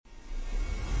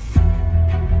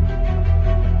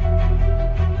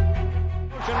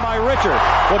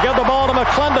will give the ball to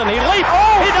McClendon. He leaps.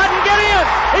 Oh! He doesn't get in.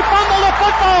 He fumbled the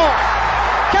football.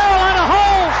 Carolina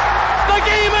holds. The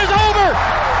game is over.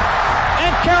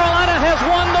 And Carolina has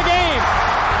won the game.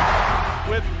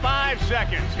 With 5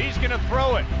 seconds, he's going to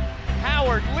throw it.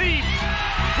 Howard leaps.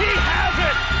 He has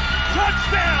it.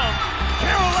 Touchdown.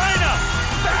 Carolina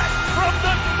back from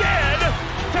the dead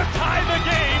to tie the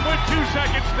game with 2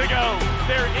 seconds to go.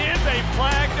 There is a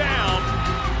flag down,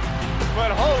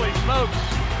 but holy smokes.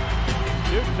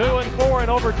 2 and 4 in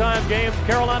overtime games.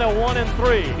 Carolina 1 and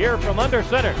 3. Here from under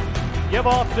center. Give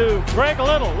off to Greg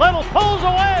Little. Little pulls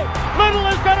away. Little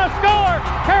is going to score.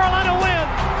 Carolina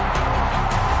wins.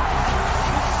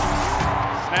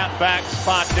 Snap back,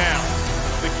 spot down.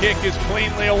 The kick is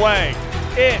cleanly away.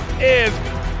 It is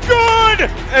good!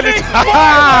 And it's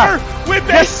with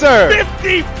yes, a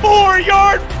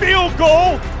 54-yard field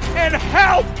goal. And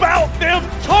how about them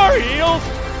Tar Heels?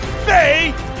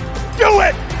 They do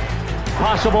it!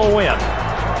 Possible win.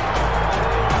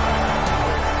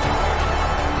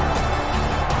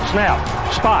 Snap,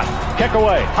 spot, kick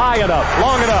away, high enough,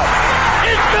 long enough.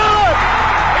 It's good!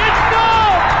 It's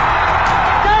good!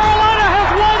 Carolina has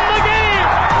won the game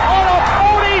on a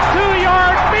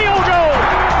 42-yard field goal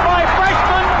by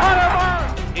freshman Connor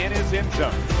Barnes. In his end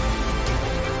zone.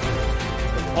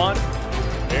 The punt,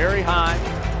 very high.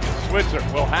 Switzer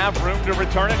will have room to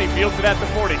return it. He fields it at the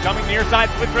 40. Coming near side,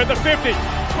 Switzer at the 50.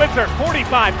 Switzer,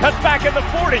 45, cuts back at the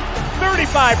 40.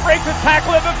 35, breaks a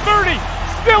tackle at the 30.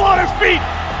 Still on his feet.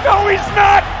 No, he's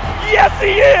not. Yes,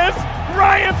 he is.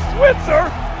 Ryan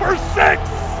Switzer for 6.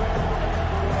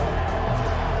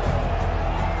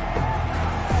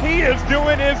 He is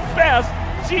doing his best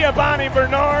Giovanni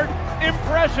Bernard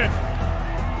impression.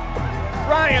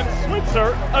 Ryan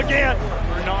Switzer again.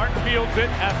 Bernard fields it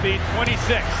at the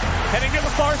 26. Heading to the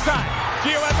far side.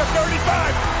 Gio at the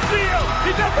 35. Gio,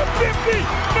 he's at the 50.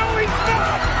 No, he's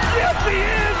not. Yes, he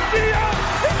is. Gio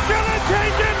is going to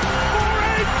take it for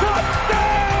a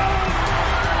touchdown.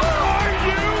 Are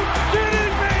you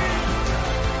kidding me?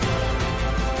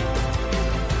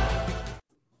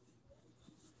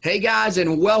 Hey guys,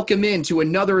 and welcome into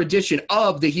another edition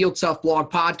of the Heel Tough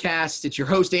Blog Podcast. It's your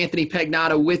host, Anthony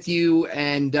Pagnotta, with you,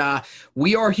 and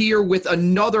we are here with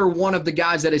another one of the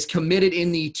guys that is committed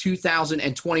in the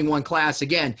 2021 class.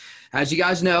 Again, as you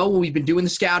guys know, we've been doing the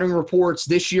scouting reports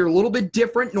this year, a little bit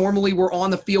different. Normally, we're on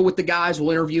the field with the guys.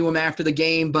 We'll interview them after the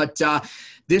game, but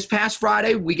this past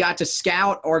Friday, we got to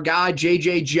scout our guy,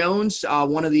 J.J. Jones,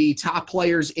 one of the top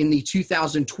players in the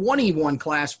 2021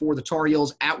 class for the Tar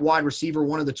Heels at wide receiver,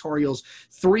 one of the Tar Heels'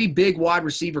 3 big wide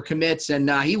receiver commits, and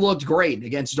he looked great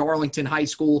against Darlington High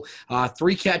School.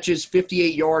 3 catches,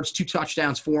 58 yards, 2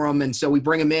 touchdowns for him, and so we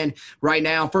bring him in right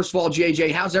now. First of all,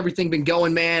 J.J., how's everything been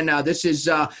going, man? This is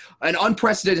an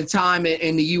unprecedented time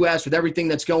in the U.S. with everything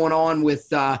that's going on with,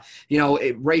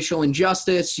 racial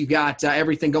injustice. You got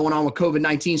everything going on with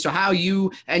COVID-19. So how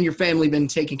you and your family been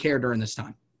taking care during this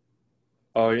time?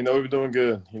 We've been doing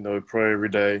good. We pray every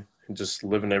day and just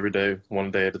living every day,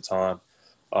 one day at a time.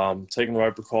 Taking the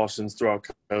right precautions throughout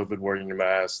COVID, wearing your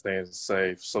mask, staying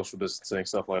safe, social distancing,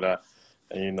 stuff like that.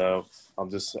 And,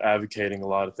 I'm just advocating a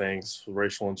lot of things for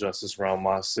racial injustice around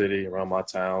my city, around my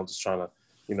town, just trying to,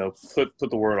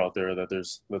 put the word out there that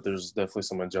there's definitely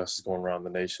some injustice going around the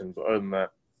nation. But other than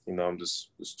that, I'm just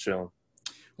chilling.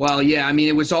 Well, yeah,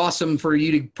 it was awesome for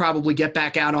you to probably get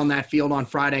back out on that field on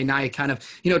Friday night, kind of,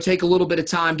 take a little bit of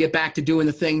time, get back to doing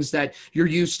the things that you're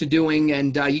used to doing.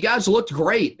 And you guys looked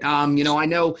great. I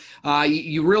know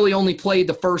you really only played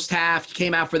the first half. You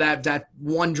came out for that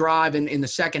one drive in the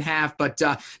second half. But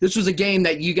this was a game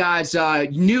that you guys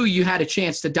knew you had a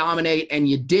chance to dominate, and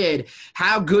you did.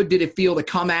 How good did it feel to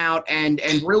come out and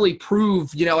really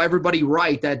prove, everybody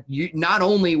right, that you not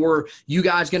only were you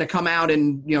guys going to come out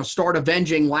and, start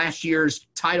avenging last year's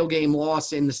title game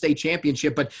loss in the state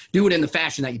championship, but do it in the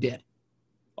fashion that you did?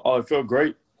 Oh, it felt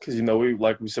great because, we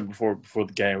like we said before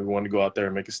the game, we wanted to go out there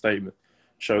and make a statement,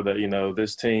 show that,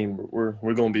 this team, we're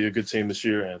going to be a good team this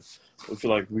year. And we feel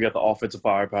like we got the offensive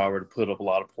firepower to put up a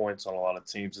lot of points on a lot of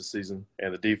teams this season.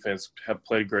 And the defense have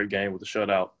played a great game with the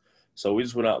shutout. So we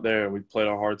just went out there and we played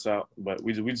our hearts out. But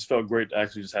we just felt great to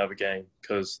actually just have a game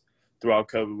because throughout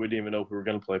COVID, we didn't even know if we were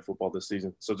going to play football this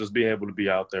season. So just being able to be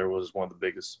out there was one of the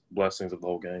biggest blessings of the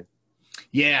whole game.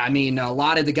 Yeah, a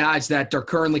lot of the guys that are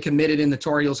currently committed in the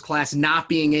Tar Heels class not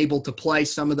being able to play,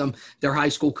 some of them, their high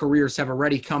school careers have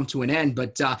already come to an end.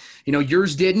 But,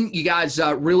 yours didn't. You guys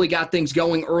really got things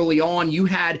going early on. You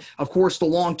had, of course, the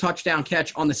long touchdown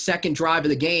catch on the second drive of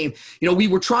the game. We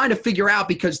were trying to figure out,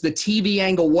 because the TV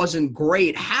angle wasn't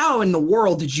great, how in the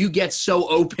world did you get so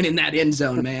open in that end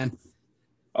zone, man?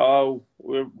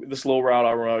 this little route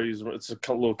I run, it's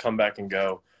a little come back and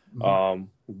go.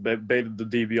 Baited the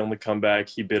DB on the comeback.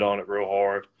 He bit on it real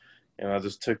hard, and I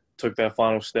just took that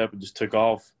final step and just took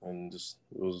off, and just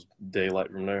it was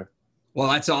daylight from there. Well,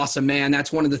 that's awesome, man.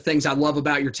 That's one of the things I love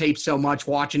about your tape so much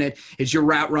watching it is your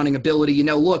route running ability. You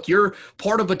know, look, you're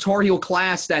part of a Tar Heel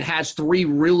class that has 3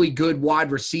 really good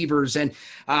wide receivers. And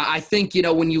I think, you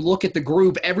know, when you look at the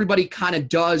group, everybody kind of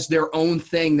does their own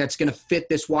thing that's going to fit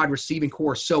this wide receiving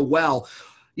core so well.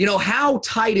 You know, how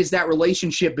tight is that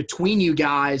relationship between you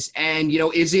guys? And, you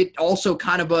know, is it also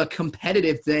kind of a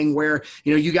competitive thing where,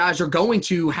 you know, you guys are going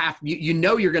to have,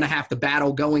 you're going to have to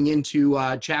battle going into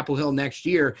Chapel Hill next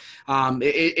year.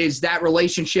 Is that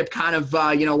relationship kind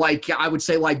of, you know, like I would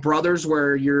say like brothers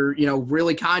where you're, you know,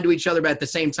 really kind to each other, but at the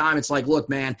same time, it's like, look,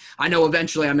 man, I know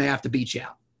eventually I may have to beat you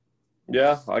out.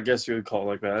 Yeah, I guess you would call it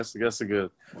like that. That's a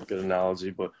good analogy.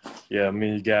 But yeah,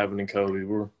 me, Gavin, and Cody,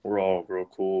 we're all real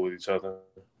cool with each other.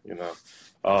 You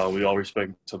know, we all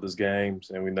respect each other's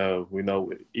games, and we know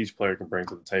what each player can bring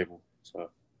to the table. So,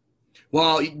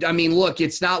 well, I mean, look,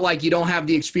 it's not like you don't have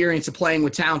the experience of playing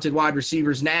with talented wide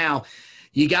receivers now.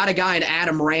 You got a guy in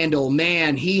Adam Randall.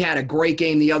 Man, he had a great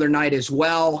game the other night as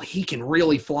well. He can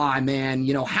really fly, man.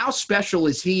 You know, how special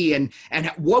is he? And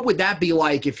what would that be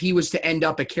like if he was to end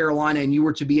up at Carolina and you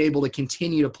were to be able to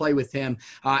continue to play with him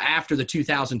after the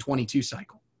 2022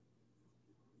 cycle?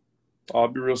 I'll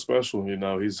be real special. You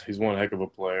know, he's one heck of a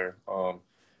player.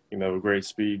 You know, great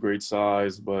speed, great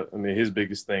size. But, I mean, his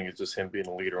biggest thing is just him being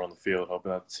a leader on the field,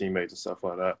 helping out the teammates and stuff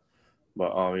like that.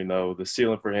 But, you know, the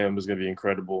ceiling for him is going to be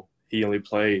incredible. He's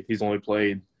only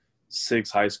played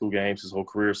 6 high school games his whole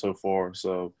career so far.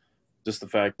 So just the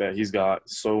fact that he's got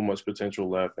so much potential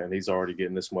left and he's already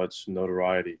getting this much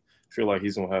notoriety, I feel like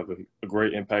he's going to have a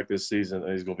great impact this season,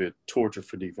 and he's going to be a torture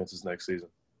for defenses next season.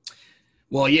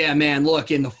 Well, yeah, man, look,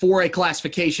 in the 4A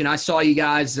classification, I saw you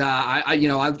guys,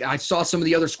 I saw some of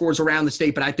the other scores around the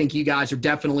state, but I think you guys are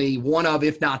definitely one of,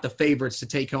 if not the favorites to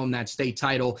take home that state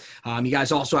title. You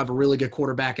guys also have a really good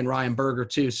quarterback in Ryan Berger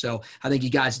too. So I think you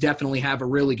guys definitely have a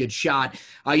really good shot.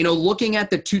 You know, looking at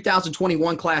the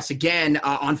 2021 class again,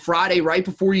 on Friday, right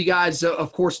before you guys,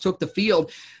 of course, took the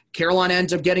field, Carolina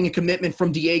ends up getting a commitment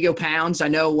from Diego Pounds. I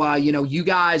know, you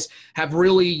guys have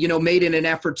really, made it an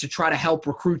effort to try to help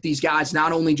recruit these guys,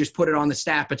 not only just put it on the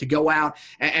staff, but to go out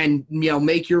and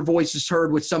make your voices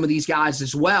heard with some of these guys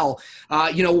as well.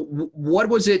 What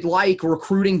was it like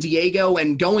recruiting Diego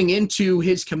and going into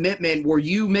his commitment? Were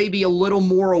you maybe a little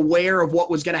more aware of what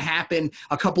was going to happen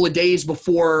a couple of days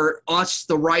before us,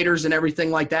 the writers and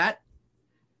everything like that?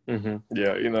 Mm-hmm.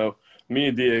 Yeah, me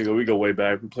and Diego, we go way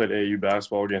back. We played AAU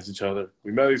basketball against each other.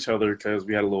 We met each other because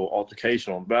we had a little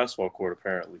altercation on the basketball court,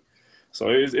 apparently. So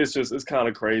it's kind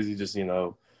of crazy just,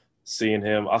 seeing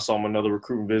him. I saw him another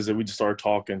recruiting visit. We just started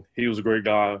talking. He was a great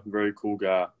guy, very cool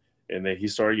guy. And then he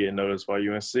started getting noticed by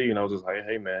UNC, and I was just like,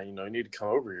 hey, man, you need to come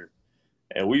over here.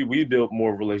 And we built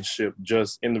more of a relationship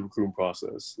just in the recruiting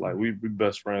process. Like, we're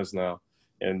best friends now.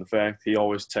 And the fact he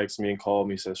always texts me and called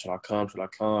me, says, should I come?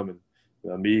 And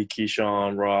me,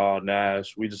 Keyshawn, Rod,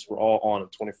 Nash, we just were all on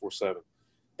it 24/7.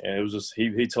 And it was just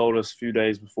he told us a few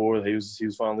days before that he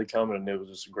was finally coming, and it was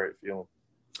just a great feeling.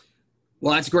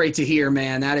 Well, that's great to hear,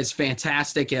 man. That is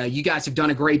fantastic. You guys have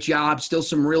done a great job. Still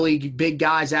some really big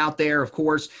guys out there, of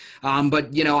course.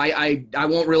 But, I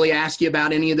won't really ask you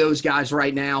about any of those guys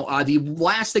right now. The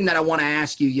last thing that I want to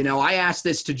ask you, I ask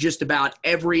this to just about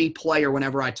every player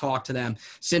whenever I talk to them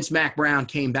since Mack Brown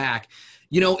came back.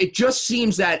 It just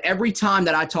seems that every time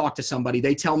that I talk to somebody,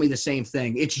 they tell me the same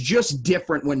thing. It's just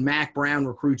different when Mack Brown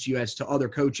recruits you as to other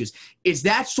coaches. Is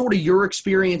that sort of your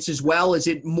experience as well? Is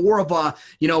it more of a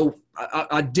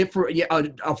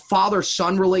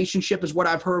father-son relationship is what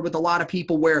I've heard with a lot of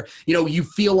people where, you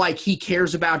feel like he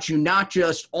cares about you not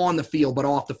just on the field but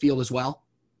off the field as well?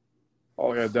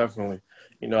 Oh, yeah, definitely.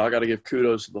 I got to give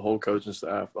kudos to the whole coaching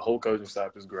staff. The whole coaching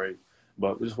staff is great.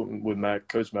 But just with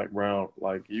Coach Mack Brown,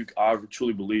 I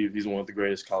truly believe he's one of the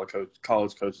greatest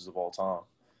college coaches of all time.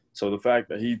 So the fact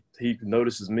that he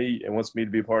notices me and wants me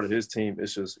to be a part of his team,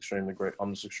 it's just extremely great.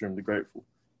 I'm just extremely grateful.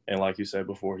 And like you said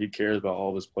before, he cares about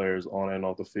all his players on and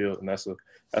off the field, and that's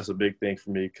a big thing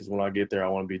for me because when I get there, I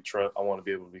want to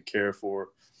be able to be cared for,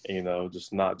 and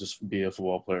just not just be a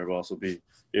football player, but also be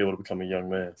able to become a young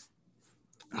man.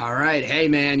 All right. Hey,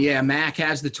 man. Yeah, Mac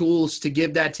has the tools to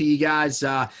give that to you guys.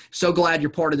 So glad you're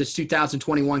part of this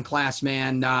 2021 class,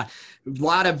 man. A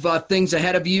lot of things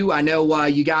ahead of you. I know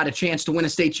you got a chance to win a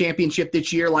state championship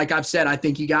this year. Like I've said, I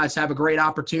think you guys have a great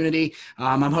opportunity.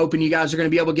 I'm hoping you guys are going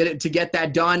to be able to get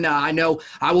that done. I know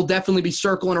I will definitely be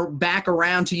circling back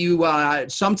around to you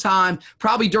sometime,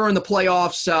 probably during the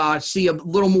playoffs, see a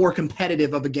little more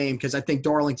competitive of a game because I think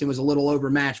Darlington was a little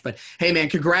overmatched. But, hey, man,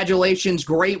 congratulations.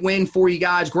 Great win for you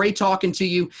guys. Great talking to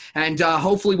you. And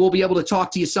hopefully we'll be able to talk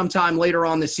to you sometime later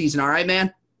on this season. All right,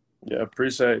 man? Yeah,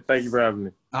 appreciate it. Thank you for having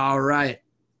me. All right.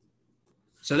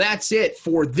 So that's it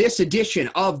for this edition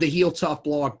of the Heel Tough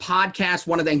Blog podcast.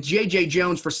 Want to thank J.J.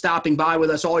 Jones for stopping by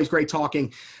with us. Always great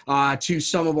talking to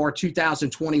some of our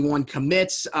 2021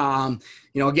 commits.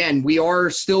 Again, we are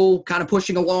still kind of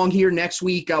pushing along here. Next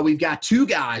week, we've got two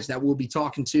guys that we'll be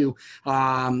talking to,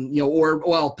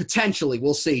 potentially,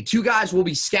 we'll see. Two guys we'll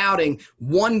be scouting.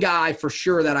 One guy for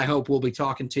sure that I hope we'll be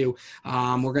talking to.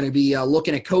 We're going to be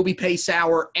looking at Kobe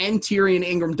Paysauer and Tyrion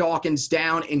Ingram Dawkins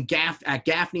down at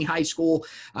Gaffney High School.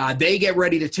 They get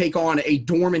ready to take on a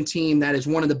Dorman team that is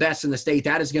one of the best in the state.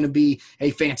 That is going to be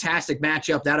a fantastic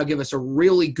matchup. That'll give us a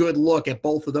really good look at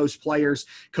both of those players.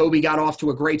 Kobe got off to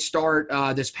a great start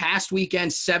this past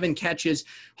weekend, 7 catches,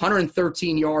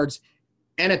 113 yards,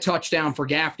 and a touchdown for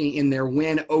Gaffney in their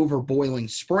win over Boiling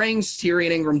Springs. Tyrion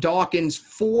Ingram Dawkins,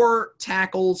 4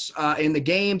 tackles in the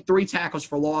game, 3 tackles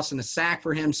for loss and a sack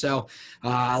for him. So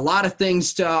a lot of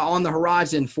things on the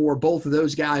horizon for both of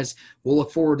those guys. We'll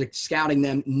look forward to scouting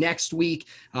them next week.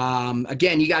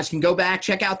 Again, you guys can go back,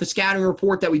 check out the scouting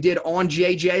report that we did on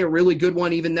JJ, a really good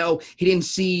one, even though he didn't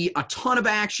see a ton of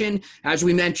action. As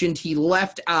we mentioned, he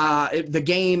left the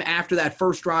game after that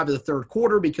first drive of the third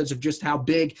quarter because of just how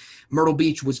big Myrtle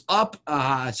Beach was up.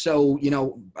 Not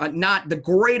the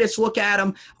greatest look at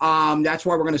him. That's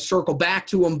why we're going to circle back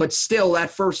to him. But still, that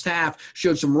first half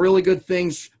showed some really good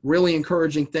things, really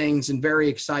encouraging things, and very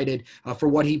excited for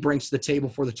what he brings to the table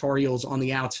for the Tar Heels on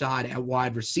the outside at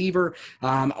wide receiver.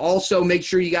 Also, make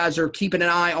sure you guys are keeping an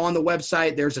eye on the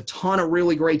website. There's a ton of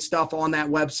really great stuff on that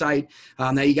website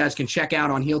that you guys can check out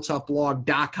on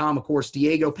HeelToughBlog.com. Of course,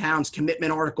 Diego Pound's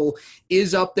commitment article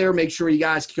is up there. Make sure you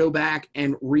guys go back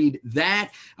and read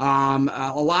that.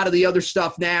 A lot of the other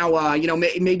stuff now,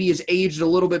 maybe is aged a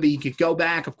little bit, but you could go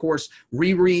back, of course,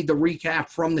 reread the recap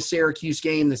from the Syracuse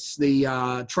game,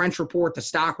 the trench report, the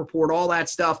stock report, all that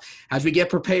stuff as we get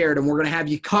prepared. And we're going to have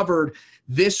you covered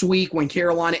this week when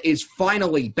Carolina is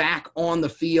finally back on the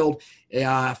field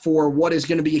for what is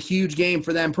going to be a huge game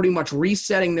for them, pretty much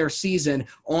resetting their season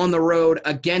on the road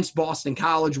against Boston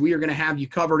College. We are going to have you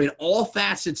covered in all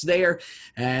facets there,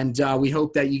 and we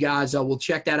hope that you guys will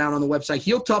check that out on the website,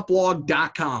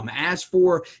 HeelToughBlog.com. As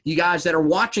for you guys that are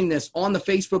watching this on the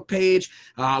Facebook page,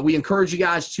 we encourage you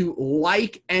guys to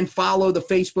like and follow the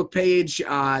Facebook page.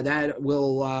 That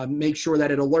will make sure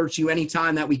that it alerts you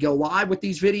anytime that we go live with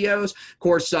these videos. Of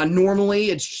course,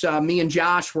 normally it's me and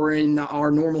Josh. We're in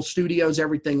our normal studio,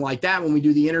 everything like that. When we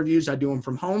do the interviews, I do them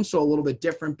from home, so a little bit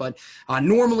different, but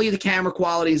normally the camera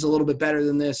quality is a little bit better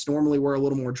than this. Normally we're a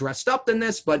little more dressed up than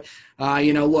this, but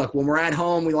look, when we're at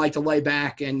home, we like to lay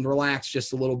back and relax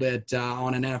just a little bit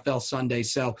on an NFL Sunday.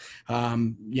 So,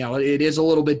 it is a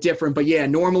little bit different, but yeah,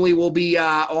 normally we'll be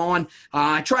on.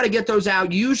 I try to get those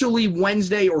out usually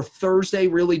Wednesday or Thursday,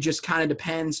 really just kind of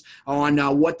depends on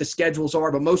what the schedules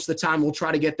are, but most of the time we'll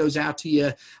try to get those out to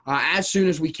you as soon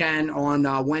as we can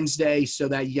on Wednesday, so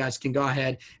that you guys can go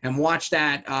ahead and watch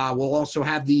that. We'll also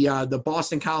have the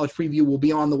Boston College preview will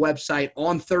be on the website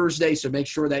on Thursday, so make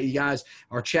sure that you guys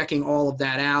are checking all of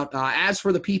that out. As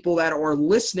for the people that are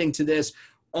listening to this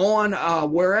on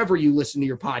wherever you listen to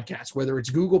your podcasts, whether it's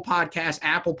Google Podcasts,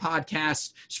 Apple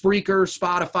Podcasts, Spreaker,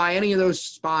 Spotify, any of those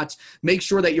spots, make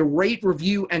sure that you rate,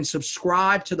 review, and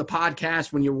subscribe to the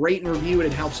podcast. When you rate and review it,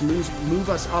 it helps move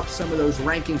us up some of those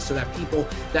rankings so that people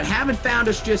that haven't found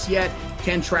us just yet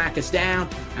can track us down.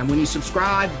 And when you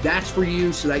subscribe, that's for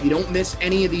you so that you don't miss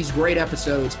any of these great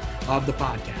episodes of the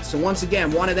podcast. So once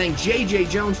again, want to thank J.J.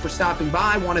 Jones for stopping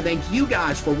by. Want to thank you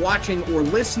guys for watching or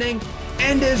listening.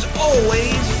 And as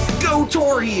always, go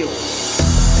Tar Heels!